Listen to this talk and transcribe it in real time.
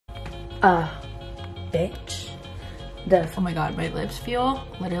Bitch. Oh my god, my lips feel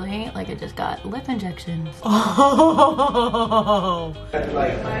literally like I just got lip injections. Oh.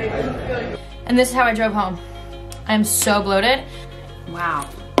 And this is how I drove home. I'm so bloated. Wow.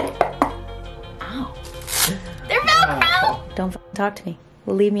 Ow. They're Velcro! Don't talk to me.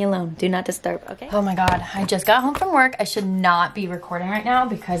 Leave me alone. Do not disturb, okay? Oh my god, I just got home from work. I should not be recording right now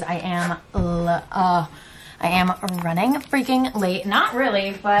because I am running freaking late. Not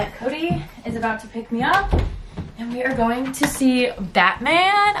really, but Cody is about to pick me up and we are going to see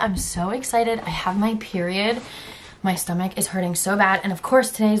Batman. I'm so excited. I have my period. My stomach is hurting so bad. And of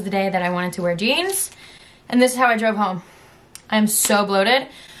course, today is the day that I wanted to wear jeans. And this is how I drove home. I'm so bloated.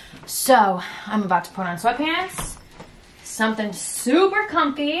 So I'm about to put on sweatpants. Something super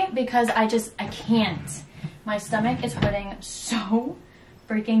comfy because I can't. My stomach is hurting so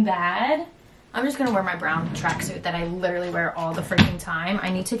freaking bad. I'm just gonna wear my brown tracksuit that I literally wear all the freaking time.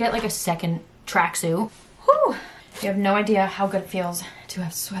 I need to get like a second tracksuit. Whew. You have no idea how good it feels to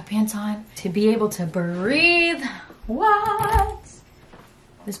have sweatpants on, to be able to breathe. What?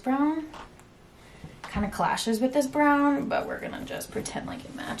 This brown kind of clashes with this brown, but we're gonna just pretend like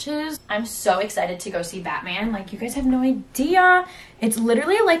it matches. I'm so excited to go see Batman. Like, you guys have no idea. It's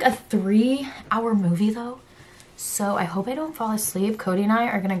literally like a 3-hour movie though. So I hope I don't fall asleep. Cody and I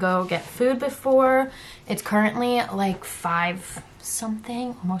are gonna go get food before. It's currently like 5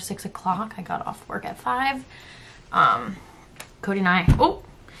 something, almost 6 o'clock. I got off work at 5. Cody and I,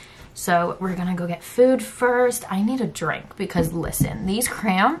 so we're gonna go get food first. I need a drink because listen, these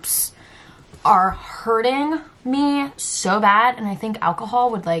cramps are hurting me so bad, and I think alcohol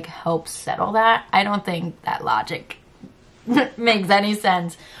would like help settle that. I don't think that logic makes any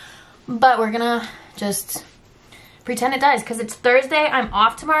sense, but we're gonna just pretend it does because it's Thursday. I'm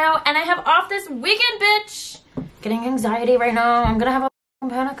off tomorrow and I have off this weekend, bitch. Getting anxiety right now. I'm gonna have a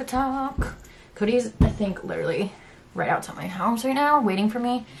panic attack. Cody's, I think, literally right outside my house right now waiting for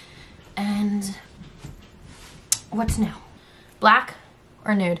me. And what's new? Black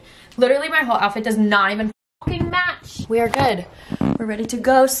or nude? Literally my whole outfit does not even fucking match. We are good. We're ready to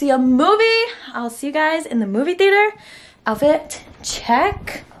go see a movie. I'll see you guys in the movie theater. Outfit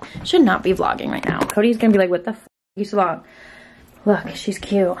check. Should not be vlogging right now. Cody's gonna be like, what the f you vlog? Look, she's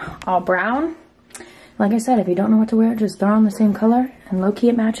cute. All brown. Like I said, if you don't know what to wear, just throw on the same color and low-key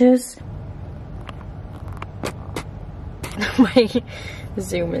it matches. My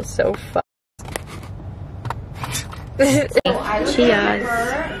Zoom is so fun. Cheers.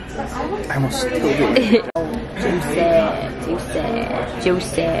 I almost killed it.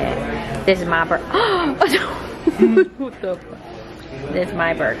 Juicy. This is my burger. What the fuck? This is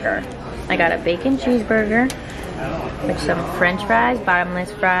my burger. I got a bacon cheeseburger with some french fries,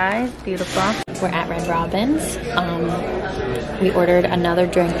 bottomless fries. Beautiful. We're at Red Robin's. We ordered another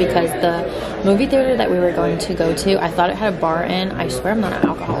drink because the movie theater that we were going to go to, I thought it had a bar in. I swear I'm not an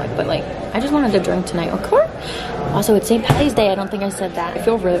alcoholic, but like, I just wanted to drink tonight, of course. Also, it's St. Patty's Day. I don't think I said that. I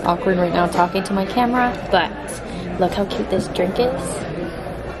feel really awkward right now talking to my camera, but look how cute this drink is.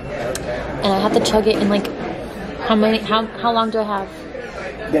 And I have to chug it in like, how long do I have?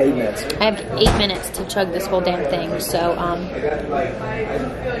 Yeah, 8 minutes. I have 8 minutes to chug this whole damn thing, so,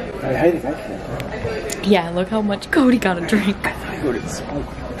 yeah, look how much Cody got a drink.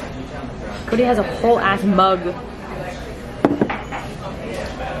 Cody has a whole ass mug.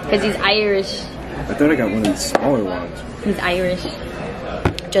 Because he's Irish. I thought I got one of these smaller ones. He's Irish.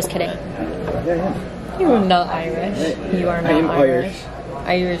 Just kidding. Yeah. You are not Irish. You are not Irish.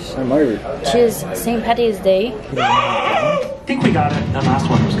 Irish. I'm Irish. Cheers, St. Patty's Day. I think we got it. The last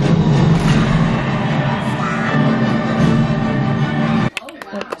one was good.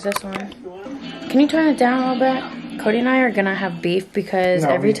 What is this one? Can you turn it down a little bit? Cody and I are gonna have beef because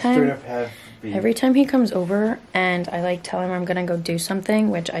every time he comes over and I like tell him I'm gonna go do something,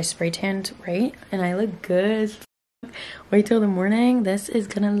 which I spray tanned, right? And I look good as f. Wait till the morning. This is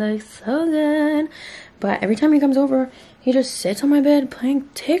gonna look so good. But every time he comes over, he just sits on my bed playing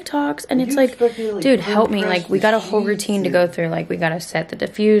TikToks, and it's like, dude, help me. Like, we got a whole routine to go through. Like, we gotta set the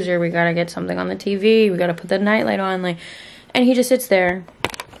diffuser, we gotta get something on the TV, we gotta put the nightlight on, like, and he just sits there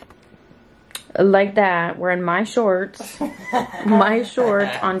like that, wearing my shorts,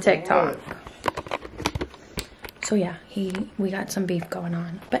 on TikTok. So yeah, we got some beef going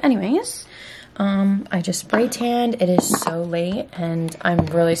on. But anyways, I just spray tanned. It is so late, and I'm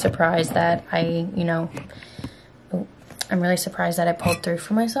really surprised that I'm really surprised that I pulled through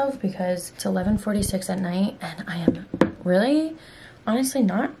for myself because it's 11:46 at night and I am really, honestly,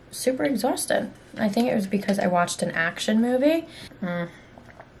 not super exhausted. I think it was because I watched an action movie.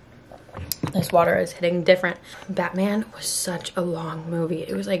 This water is hitting different. Batman was such a long movie.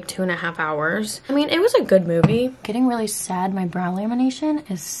 It was like 2.5 hours. I mean, it was a good movie. Getting really sad my brow lamination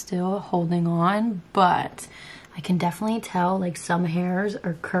is still holding on, but I can definitely tell like some hairs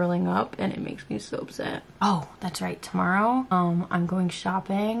are curling up and it makes me so upset. Oh, that's right. Tomorrow, I'm going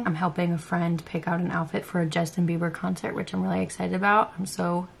shopping. I'm helping a friend pick out an outfit for a Justin Bieber concert, which I'm really excited about. I'm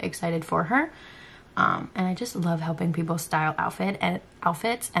so excited for her. And I just love helping people style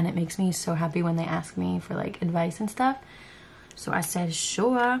outfits, and it makes me so happy when they ask me for like advice and stuff. So I said,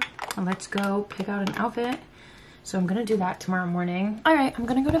 sure, let's go pick out an outfit. So I'm gonna do that tomorrow morning. All right, I'm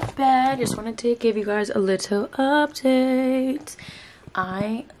gonna go to bed. Just wanted to give you guys a little update.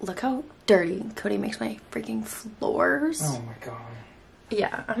 Look how dirty Cody makes my freaking floors. Oh my god.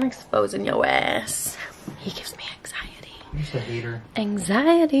 Yeah, I'm exposing your ass. He gives me anxiety. You're just a hater.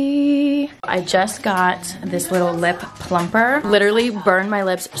 Anxiety. I just got this little lip plumper. Literally burned my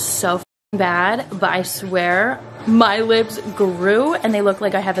lips so bad, but I swear my lips grew and they look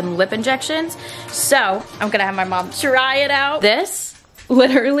like I have lip injections. So I'm gonna have my mom try it out. This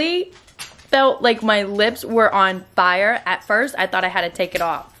literally felt like my lips were on fire. At first, I thought I had to take it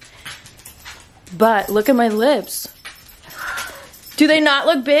off. But look at my lips. Do they not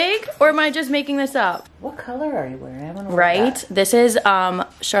look big, or am I just making this up? What color are you wearing? I want to Right? This is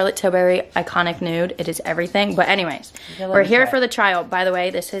Charlotte Tilbury Iconic Nude. It is everything. But anyways, we're here for the trial. By the way,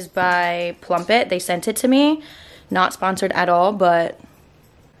 this is by Plumpit. They sent it to me. Not sponsored at all, but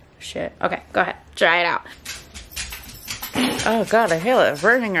shit. Okay, go ahead. Try it out. Oh god, I feel it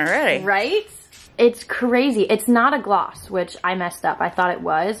burning already. Right? It's crazy. It's not a gloss, which I messed up. I thought it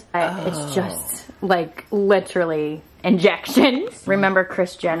was. It's just like literally injections. Remember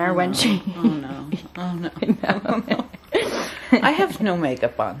Kris Jenner when she... Oh no. Oh no. No. I have no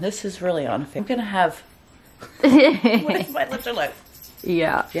makeup on. This is really unfair. I'm gonna have... What my lips are like?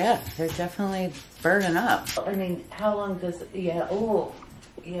 Yeah. Yeah, they're definitely burning up. I mean, how long does... Yeah, oh...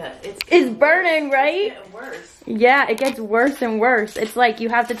 Yeah, it's burning, right? It's getting worse. Yeah, it gets worse and worse. It's like you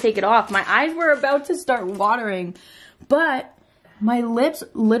have to take it off. My eyes were about to start watering, but my lips,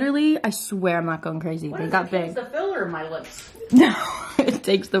 literally, I swear I'm not going crazy. They got big. It's the filler in my lips. No, it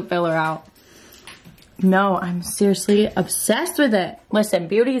takes the filler out. No, I'm seriously obsessed with it. Listen,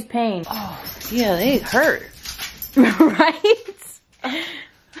 beauty is pain. Oh, yeah, they hurt. Right?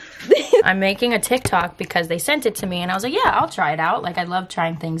 I'm making a TikTok because they sent it to me and I was like, yeah, I'll try it out. Like, I love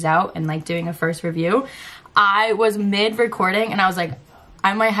trying things out and like doing a first review. I was mid-recording and I was like,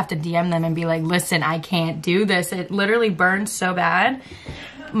 I might have to DM them and be like, listen, I can't do this. It literally burned so bad.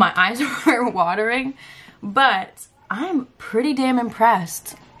 My eyes were watering, but I'm pretty damn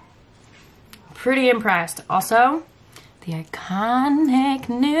impressed. Pretty impressed. Also, the Iconic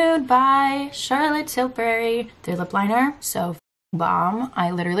Nude by Charlotte Tilbury. Their lip liner, so bomb.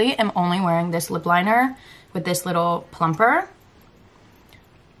 I literally am only wearing this lip liner with this little plumper.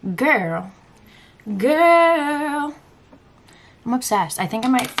 Girl. I'm obsessed. I think I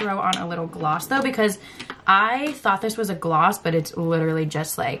might throw on a little gloss though, because I thought this was a gloss, but it's literally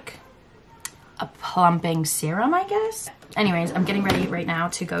just like a plumping serum, I guess. Anyways, I'm getting ready right now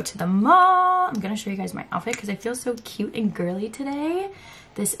to go to the mall. I'm gonna show you guys my outfit because I feel so cute and girly today.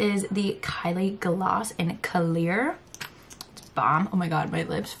 This is the Kylie Gloss in Clear. It's bomb. Oh my god, my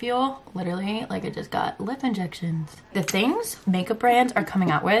lips feel literally like I just got lip injections. The things makeup brands are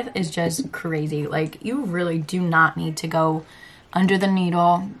coming out with is just crazy. Like, you really do not need to go under the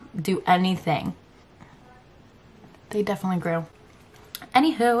needle, do anything. They definitely grew.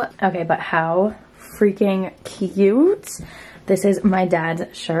 Anywho, okay, but how freaking cute. This is my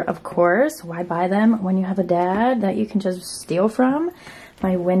dad's shirt, of course. Why buy them when you have a dad that you can just steal from?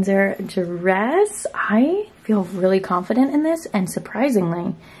 My Windsor dress. I feel really confident in this, and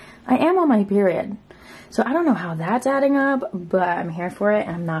surprisingly, I am on my period. So I don't know how that's adding up, but I'm here for it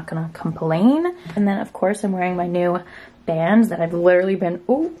and I'm not gonna complain. And then of course I'm wearing my new bands that I've literally been,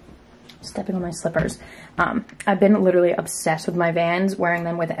 ooh, stepping on my slippers. I've been literally obsessed with my Vans, wearing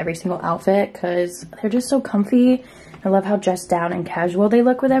them with every single outfit because they're just so comfy. I love how dressed down and casual they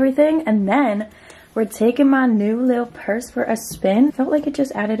look with everything. And then we're taking my new little purse for a spin. Felt like it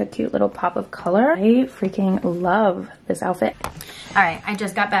just added a cute little pop of color. I freaking love this outfit. All right, I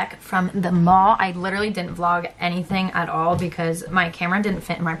just got back from the mall. I literally didn't vlog anything at all because my camera didn't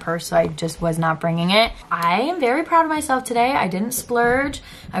fit in my purse, so I just was not bringing it. I am very proud of myself today. I didn't splurge.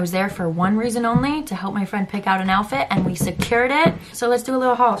 I was there for one reason only, to help my friend pick out an outfit, and we secured it. So let's do a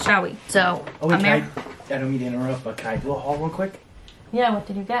little haul, shall we? So, Oh wait, I don't mean to interrupt, but can I do a haul real quick? Yeah, what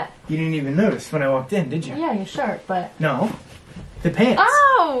did you get? You didn't even notice when I walked in, did you? Yeah, your shirt, but... No, the pants.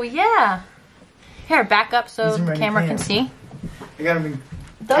 Oh, yeah. Here, back up so These are the my camera pants. can see. I got them in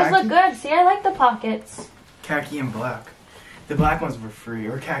Those look good. See, I like the pockets. Khaki and black. The black ones were free,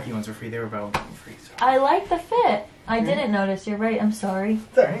 or khaki ones were free. They were about free. So. I like the fit. I didn't notice. You're right. I'm sorry.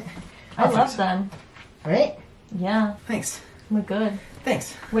 It's alright. I love them. Right? Yeah. Thanks. Look good.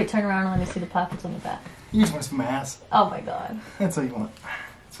 Thanks. Wait, turn around and let me see the pockets on the back. You just want to see my ass. Oh my god. That's all you want.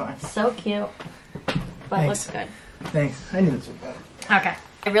 It's fine. So cute. But Thanks. looks good. Thanks. I knew this was better. Okay.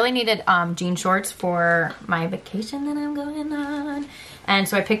 I really needed jean shorts for my vacation that I'm going on. And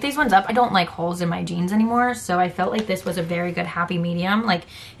so I picked these ones up. I don't like holes in my jeans anymore, so I felt like this was a very good happy medium. Like,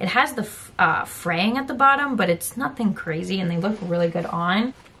 it has the fraying at the bottom, but it's nothing crazy, and they look really good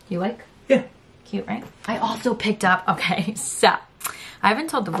on. You like? Yeah. Cute, right? I also picked up, okay, so I haven't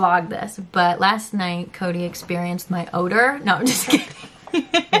told the vlog this, but last night Cody experienced my odor. No, I'm just kidding.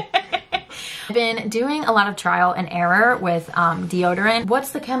 I've been doing a lot of trial and error with deodorant.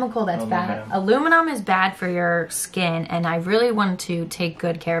 What's the chemical that's bad? Aluminum is bad for your skin, and I really want to take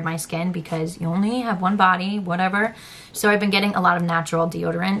good care of my skin because you only have one body, whatever. So I've been getting a lot of natural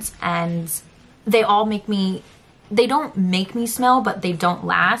deodorants, and they all make me, they don't make me smell, but they don't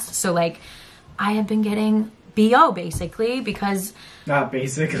last. So like, I have been getting BO basically because not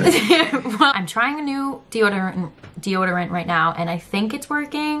basically. well, I'm trying a new deodorant right now, and I think it's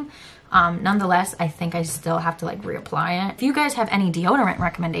working. Nonetheless, I think I still have to like reapply it. If you guys have any deodorant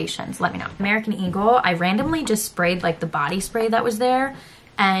recommendations, let me know. American Eagle, I randomly just sprayed like the body spray that was there,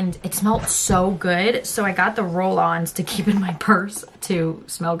 and it smelled so good. So I got the roll-ons to keep in my purse to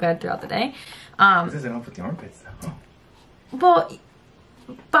smell good throughout the day. This doesn't help with the armpits though. Oh. Well,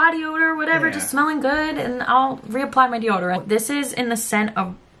 body odor, whatever, Yeah. just smelling good, and I'll reapply my deodorant. This is in the scent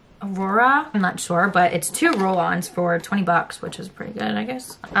of Aurora. I'm not sure, but it's 2 roll-ons for 20 bucks, which is pretty good, I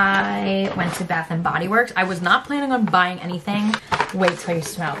guess. I went to Bath and Body Works. I was not planning on buying anything. Wait till you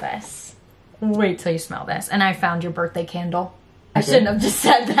smell this. Wait till you smell this. And I found your birthday candle. I shouldn't have just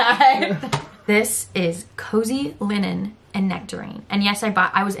said that. This is Cozy Linen and Nectarine. And yes,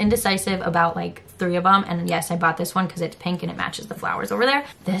 I was indecisive about like 3 of them. And yes, I bought this one because it's pink and it matches the flowers over there.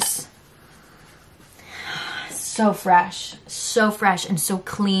 This, so fresh and so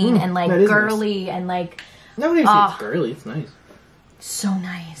clean and like girly nice. And like nobody says it's girly. It's nice. So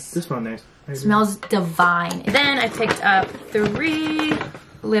nice. This one nice. Smells divine. Then I picked up 3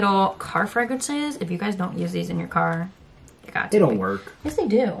 little car fragrances. If you guys don't use these in your car, you got to. They don't work. Yes, they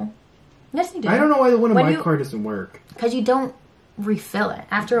do. Yes, they do. I don't know why the one in my car doesn't work. Because you don't refill it.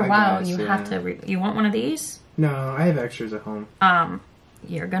 After a while, you have to. You want one of these? No, I have extras at home.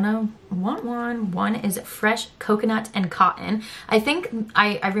 You're gonna want one. One is fresh coconut and cotton. I think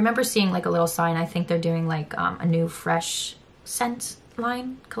I remember seeing like a little sign. I think they're doing like a new fresh scent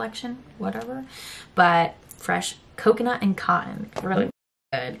line collection, whatever. But fresh coconut and cotton, really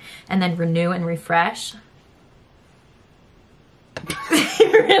good. And then renew and refresh.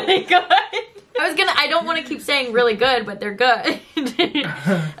 Really good. I don't want to keep saying really good, but they're good.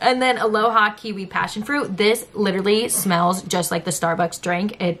 And then Aloha Kiwi Passion Fruit. This literally smells just like the Starbucks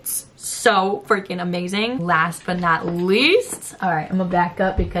drink. It's so freaking amazing. Last but not least, all right, I'm gonna back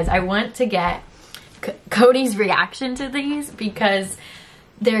up because I want to get Cody's reaction to these because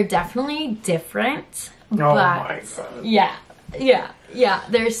they're definitely different. Oh my God. Yeah.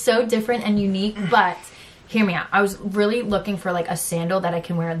 They're so different and unique, but hear me out. I was really looking for like a sandal that I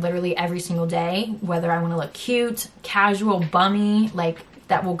can wear literally every single day, whether I want to look cute, casual, bummy, like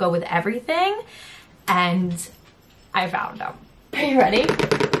that will go with everything. And I found them. Are you ready?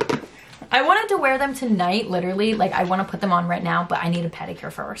 I wanted to wear them tonight, literally. Like I want to put them on right now, but I need a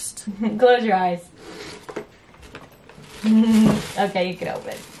pedicure first. Close your eyes. Okay, you can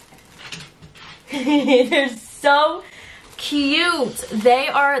open. They're so cute. They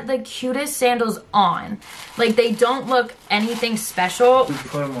are the cutest sandals on. Like they don't look anything special. You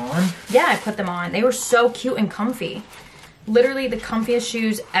put them on? Yeah, I put them on. They were so cute and comfy. Literally the comfiest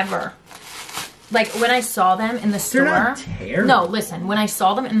shoes ever. Like when I saw them in the store. They're not terrible. No, listen. When I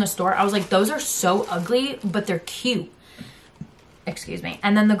saw them in the store, I was like, those are so ugly, but they're cute. Excuse me.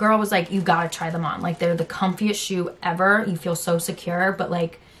 And then the girl was like, you gotta try them on. Like they're the comfiest shoe ever. You feel so secure, but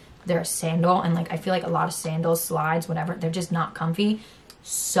like they're a sandal, and like I feel like a lot of sandals, slides, whatever, they're just not comfy.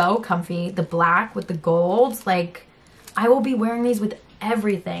 So comfy. The black with the gold, like I will be wearing these with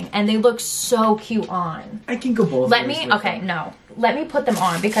everything, and they look so cute on. I can go both Let ways me with okay them. no let me put them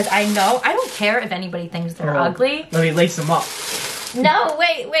on because I know I don't care if anybody thinks they're ugly. Let me lace them up. No,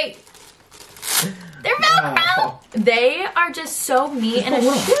 wait. They're Velcro. Wow. They are just so me in a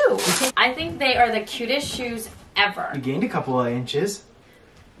shoe. I think they are the cutest shoes ever. You gained a couple of inches.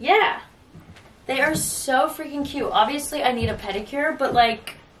 Yeah. They are so freaking cute. Obviously, I need a pedicure, but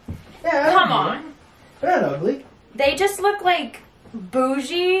like, Yeah, come on. They're not ugly. They just look like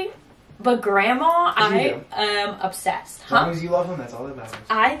bougie, but grandma, I am obsessed. As long as you love them, that's all that matters.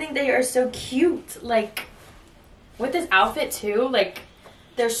 I think they are so cute. Like, with this outfit too, like,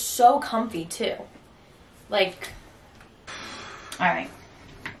 they're so comfy too. Like, all right.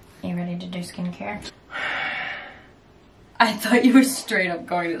 You ready to do skincare? I thought you were straight up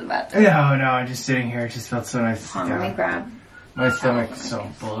going to the bathroom. No, I'm just sitting here. It just felt so nice to sit down. Let me grab. My stomach's so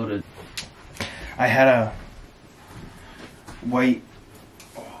bloated. I had a white,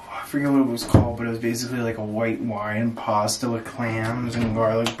 I forget what it was called, but it was basically like a white wine pasta with clams and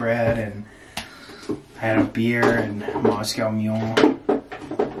garlic bread, and I had a beer and Moscow Mule.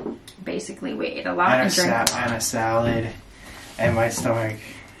 Basically, we ate a lot and drank a lot. And a salad, and my stomach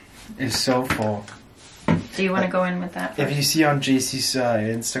is so full. Do you want to go in with that first? If you see on JC's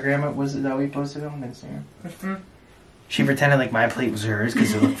Instagram, was it that we posted on Instagram? Mm-hmm. She pretended like my plate was hers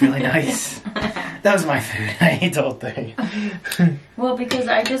because it looked really nice. That was my food. I ate the whole thing. Well, because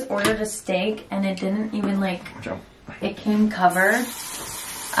I just ordered a steak and it didn't even like, it came covered.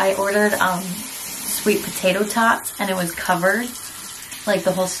 I ordered sweet potato tots and it was covered, like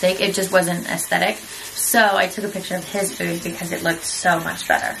the whole steak. It just wasn't aesthetic. So I took a picture of his food because it looked so much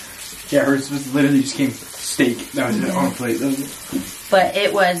better. Yeah, hers was literally just came steak. That was it on a plate. That was it. But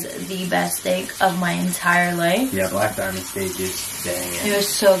it was the best steak of my entire life. Yeah, Black Diamond steak is dang it was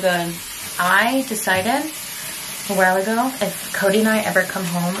so good. I decided a while ago, if Cody and I ever come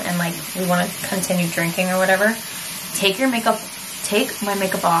home and like we want to continue drinking or whatever, take my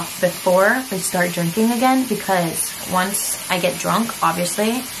makeup off before we start drinking again, because once I get drunk,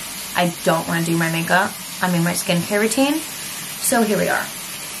 obviously, I don't want to do my makeup. I mean my skincare routine. So here we are.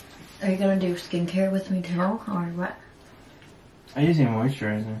 Are you gonna do skincare with me too, or what? I just need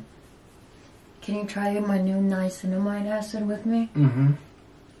moisturizer. Can you try my new niacinamide acid with me? Mm-hmm.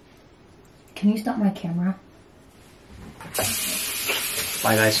 Can you stop my camera?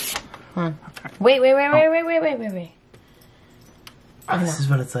 Bye, guys. Wait. Oh, this is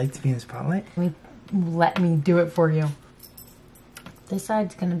what it's like to be in the spotlight? Let me do it for you. This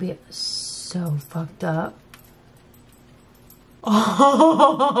side's gonna be so fucked up. Oh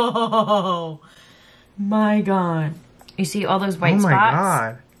my god. You see all those white spots? Oh my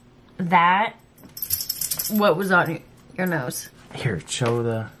god. That, what was on your nose? Here, show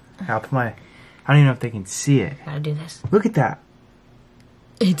the, I'll put my, I don't even know if they can see it. Gotta do this. Look at that.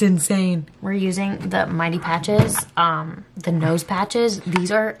 It's insane. We're using the Mighty Patches, the nose patches.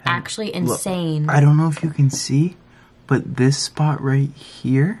 These are actually insane. Look, I don't know if you can see, but this spot right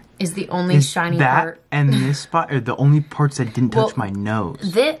here is the only shiny part. And this spot are the only parts that didn't touch my nose.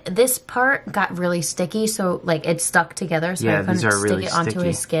 This part got really sticky, so like it stuck together, so I couldn't stick it onto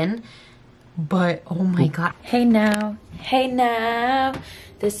his skin. But oh my god. Hey now,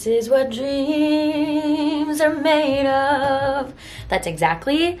 this is what dreams are made of. That's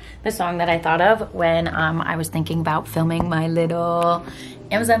exactly the song that I thought of when I was thinking about filming my little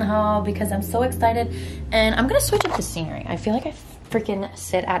Amazon haul, because I'm so excited. And I'm gonna switch up the scenery. I feel like I freaking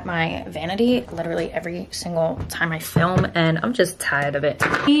sit at my vanity literally every single time I film, and I'm just tired of it.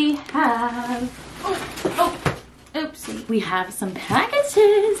 We have, oopsie. We have some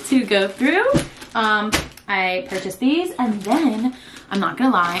packages to go through. I purchased these, and then, I'm not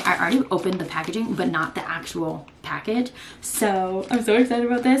gonna lie, I already opened the packaging, but not the actual package. So I'm so excited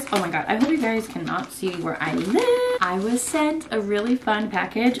about this. Oh my god, I hope you guys cannot see where I live. I was sent a really fun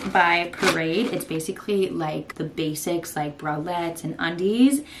package by Parade. It's basically like the basics, like bralettes and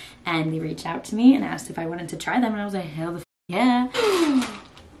undies. And they reached out to me and asked if I wanted to try them, and I was like, hell the f yeah.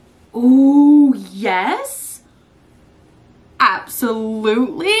 Oh, yes.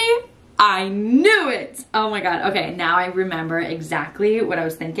 Absolutely. I knew it. Oh my god. Okay, now I remember exactly what I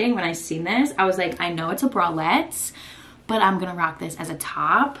was thinking when I seen this. I was like, I know it's a bralette, but I'm gonna rock this as a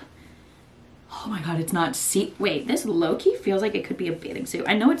top. Oh my god, it's not wait, this low-key feels like it could be a bathing suit.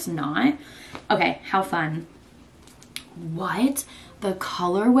 I know it's not. Okay, how fun. What? The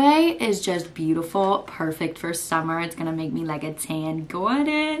colorway is just beautiful. Perfect for summer. It's gonna make me like a tan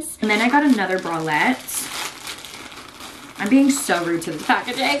goddess. And then I got another bralette. I'm being so rude to the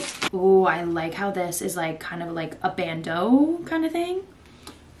packaging. Oh, I like how this is like kind of like a bandeau kind of thing.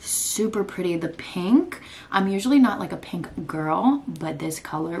 Super pretty. The pink. I'm usually not like a pink girl, but this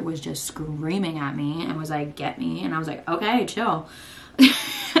color was just screaming at me and was like, get me. And I was like, okay, chill.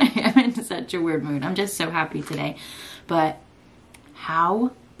 I'm in such a weird mood. I'm just so happy today. But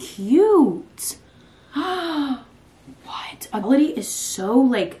how cute. What? The quality is so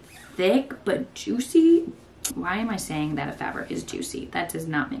like thick but juicy. Why am I saying that a fabric is juicy? That does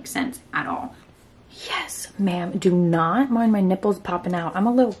not make sense at all. Yes, ma'am. Do not mind my nipples popping out. I'm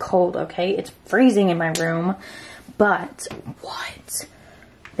a little cold, okay? It's freezing in my room. But what?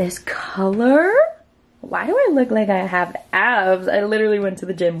 This color? Why do I look like I have abs? I literally went to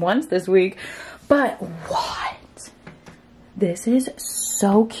the gym once this week. But what? This is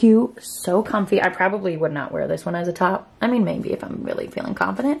so cute, so comfy. I probably would not wear this one as a top. I mean, maybe if I'm really feeling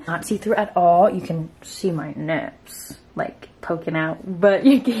confident. Not see-through at all. You can see my nips, like, poking out. But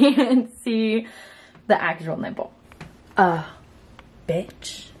you can't see the actual nipple.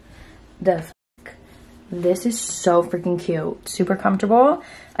 Bitch. The fuck? This is so freaking cute. Super comfortable.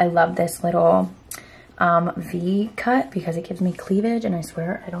 I love this little V cut because it gives me cleavage, and I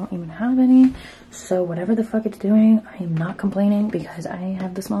swear I don't even have any. So whatever the fuck it's doing, I am not complaining because I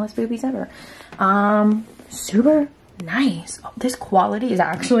have the smallest boobies ever. Super nice. Oh, this quality is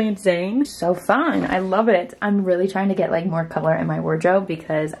actually insane. So fun. I love it. I'm really trying to get like more color in my wardrobe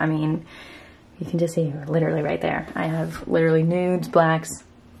because, I mean, you can just see literally right there. I have literally nudes, blacks.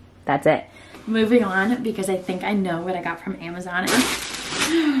 That's it. Moving on because I think I know what I got from Amazon.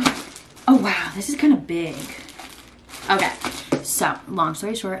 Oh wow, this is kind of big. Okay, so long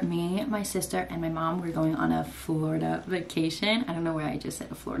story short, me, my sister, and my mom, we're going on a Florida vacation. I don't know why I just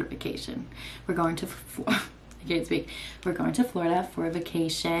said a Florida vacation. We're going to, I can't speak. We're going to Florida for a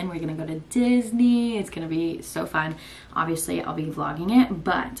vacation. We're gonna go to Disney. It's gonna be so fun. Obviously, I'll be vlogging it,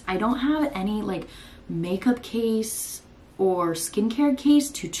 but I don't have any like makeup case or skincare case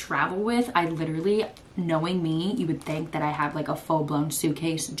to travel with. I literally, knowing me, you would think that I have like a full-blown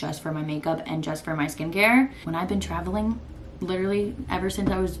suitcase just for my makeup and just for my skincare. When I've been traveling, literally ever since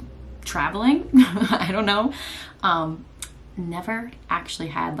I was traveling, I don't know, never actually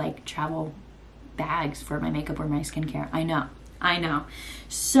had like travel bags for my makeup or my skincare. I know.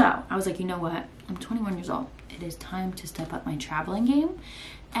 So I was like, you know what? I'm 21 years old. It is time to step up my traveling game.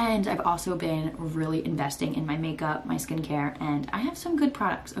 And I've also been really investing in my makeup, my skincare, and I have some good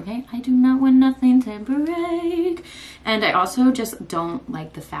products, okay? I do not want nothing to break. And I also just don't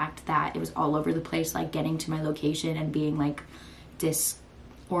like the fact that it was all over the place, like getting to my location and being like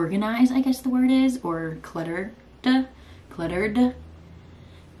disorganized, I guess the word is, or cluttered. I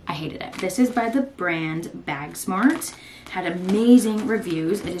hated it. This is by the brand Bag Smart. Had amazing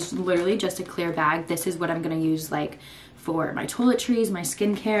reviews. It is literally just a clear bag. This is what I'm gonna use like for my toiletries, my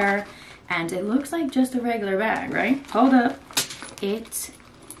skincare, and it looks like just a regular bag, right? Hold up. It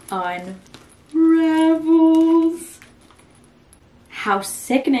unravels. How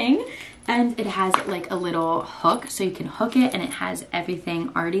sickening. And it has like a little hook, so you can hook it, and it has everything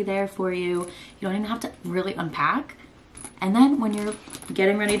already there for you. You don't even have to really unpack. And then when you're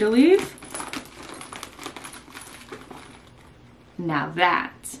getting ready to leave, now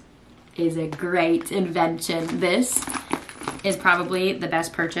that is a great invention. This is probably the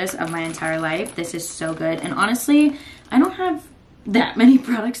best purchase of my entire life. This is so good. And honestly, I don't have that many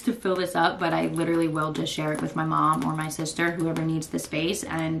products to fill this up, but I literally will just share it with my mom or my sister, whoever needs the space,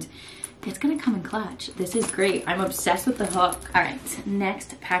 and it's gonna come in clutch. This is great. I'm obsessed with the hook. All right,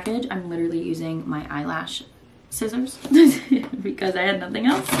 next package. I'm literally using my eyelash scissors because I had nothing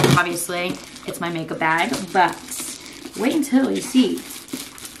else. Obviously, it's my makeup bag, but wait until you see.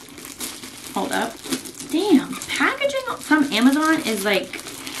 Hold up. Damn, packaging from Amazon is like,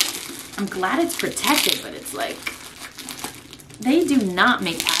 I'm glad it's protected, but it's like, they do not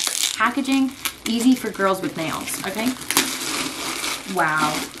make packaging easy for girls with nails, okay?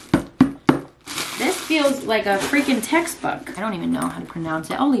 Wow. This feels like a freaking textbook. I don't even know how to pronounce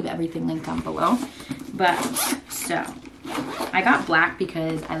it. I'll leave everything linked down below. But, so, I got black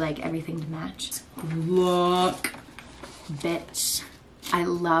because I like everything to match. Look, bitch. I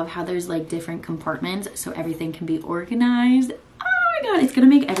love how there's like different compartments so everything can be organized. Oh my god, it's gonna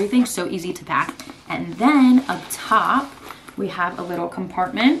make everything so easy to pack. And then up top, we have a little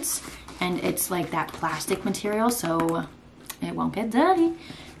compartment, and it's like that plastic material so it won't get dirty.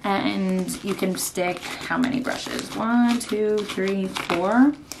 And you can stick how many brushes? 1, 2, 3,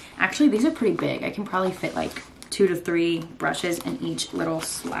 4. Actually, these are pretty big. I can probably fit like 2 to 3 brushes in each little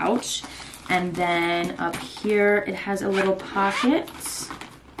slouch. And then up here, it has a little pocket.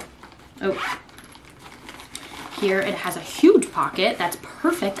 Oh, here it has a huge pocket. That's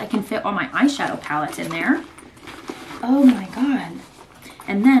perfect. I can fit all my eyeshadow palettes in there. Oh my god.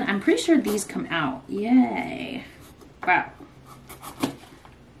 And then I'm pretty sure these come out. Yay. Wow.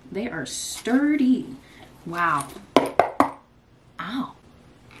 They are sturdy. Wow. Ow.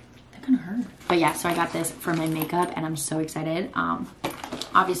 That kind of hurt. But yeah, so I got this for my makeup and I'm so excited.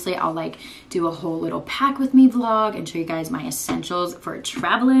 Obviously, I'll like do a whole little pack with me vlog and show you guys my essentials for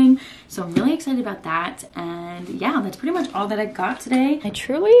traveling. So I'm really excited about that. And yeah, that's pretty much all that I got today. I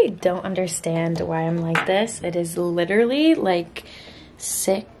truly don't understand why I'm like this. It is literally like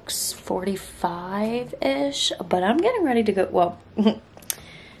 6 6:45-ish, but I'm getting ready to go. Well,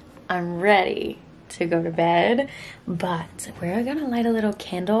 I'm ready to go to bed, but we're gonna light a little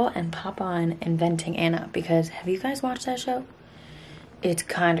candle and pop on Inventing Anna, because have you guys watched that show? It's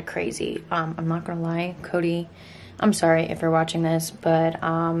kind of crazy. I'm not gonna lie, Cody, I'm sorry if you're watching this, but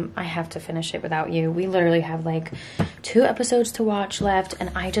I have to finish it without you. We literally have like 2 episodes to watch left,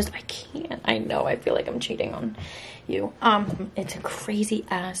 and I can't. I know, I feel like I'm cheating on you. It's a crazy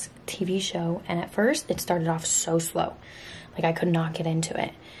ass TV show, and at first it started off so slow. Like, I could not get into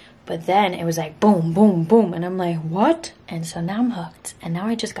it. But then it was like boom, boom, boom, and I'm like, what? And so now I'm hooked, and now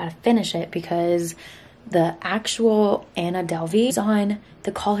I just gotta finish it because the actual Anna Delvey is on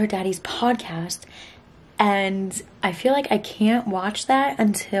the Call Her Daddy's podcast, and I feel like I can't watch that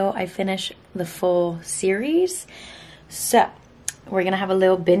until I finish the full series. So we're gonna have a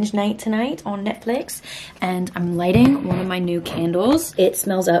little binge night tonight on Netflix, and I'm lighting one of my new candles. It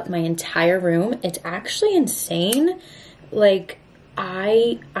smells up my entire room. It's actually insane. Like,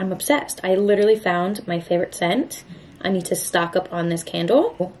 I'm obsessed. I literally found my favorite scent. I need to stock up on this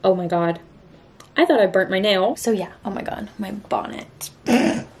candle. Oh my god, I thought I burnt my nail. So yeah, oh my god, my bonnet.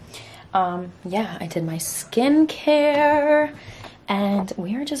 Yeah, I did my skincare, and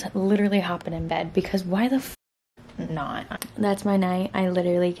we are just literally hopping in bed because why the f not? That's my night. I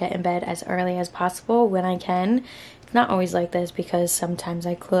literally get in bed as early as possible when I can. It's not always like this because sometimes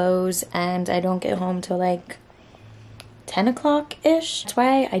I close and I don't get home till like 10 o'clock-ish. That's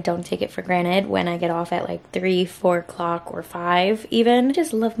why I don't take it for granted when I get off at like 3, 4 o'clock or 5 even. I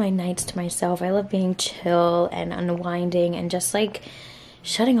just love my nights to myself. I love being chill and unwinding and just like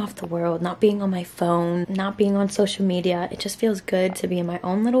shutting off the world, not being on my phone, not being on social media. It just feels good to be in my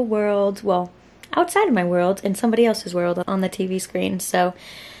own little world. Well, outside of my world, in somebody else's world on the TV screen. So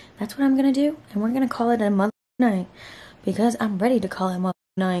that's what I'm gonna do, and we're gonna call it a mother night because I'm ready to call it mother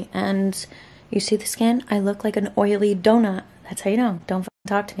night. And you see the skin? I look like an oily donut. That's how you know. Don't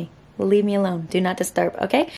talk to me. Leave me alone. Do not disturb, okay?